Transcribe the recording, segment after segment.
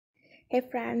Hey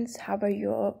friends, how are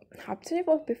you? Hope today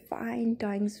will be fine,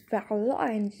 doing well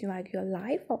and enjoying your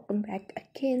life. Welcome back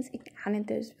again in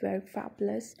another very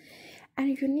fabulous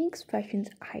and unique fashion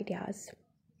ideas.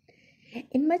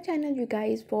 In my channel, you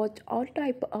guys watch all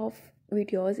type of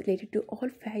videos related to all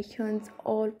fashions,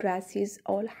 all dresses,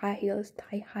 all high heels,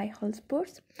 high heels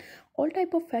sports, all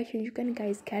type of fashion. You can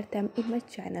guys get them in my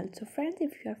channel. So friends,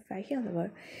 if you are fashion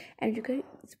lover and you guys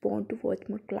want to watch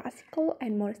more classical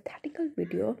and more aesthetical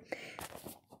video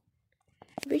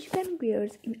which you can wear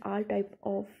in all type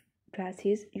of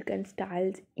dresses, you can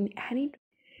styles in any.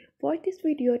 Watch this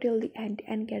video till the end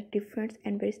and get different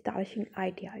and very stylish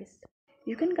ideas.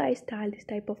 You can guys style this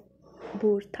type of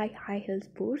boots, thigh high heels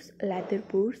boots, leather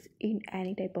boots in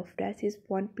any type of dresses,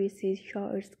 one pieces,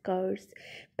 shorts, skirts,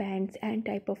 pants, and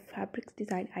type of fabrics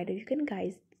design ideas. You can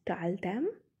guys style them.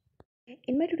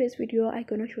 In my today's video, I'm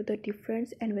gonna show the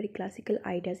difference and very classical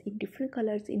ideas in different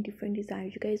colors, in different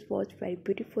designs. You guys watch very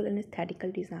beautiful and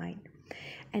aesthetical design.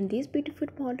 And these beautiful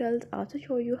models also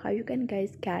show you how you can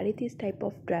guys carry this type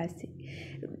of dress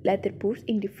leather boots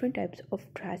in different types of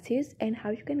dresses and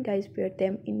how you can guys wear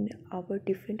them in our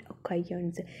different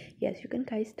occasions. Yes, you can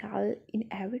guys style in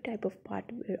every type of part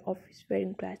where office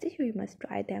wearing dresses. You must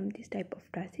try them this type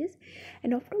of dresses.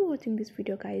 And after watching this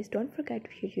video guys, don't forget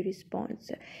to share your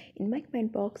response in my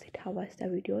comment box. How was the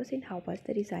videos and how was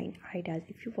the design ideas.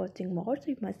 If you're watching more, so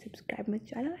you must subscribe my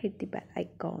channel, hit the bell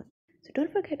icon. So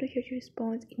don't forget to share your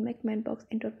response in my comment box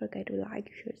and don't forget to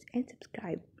like, share and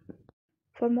subscribe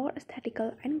for more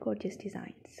aesthetical and gorgeous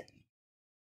designs.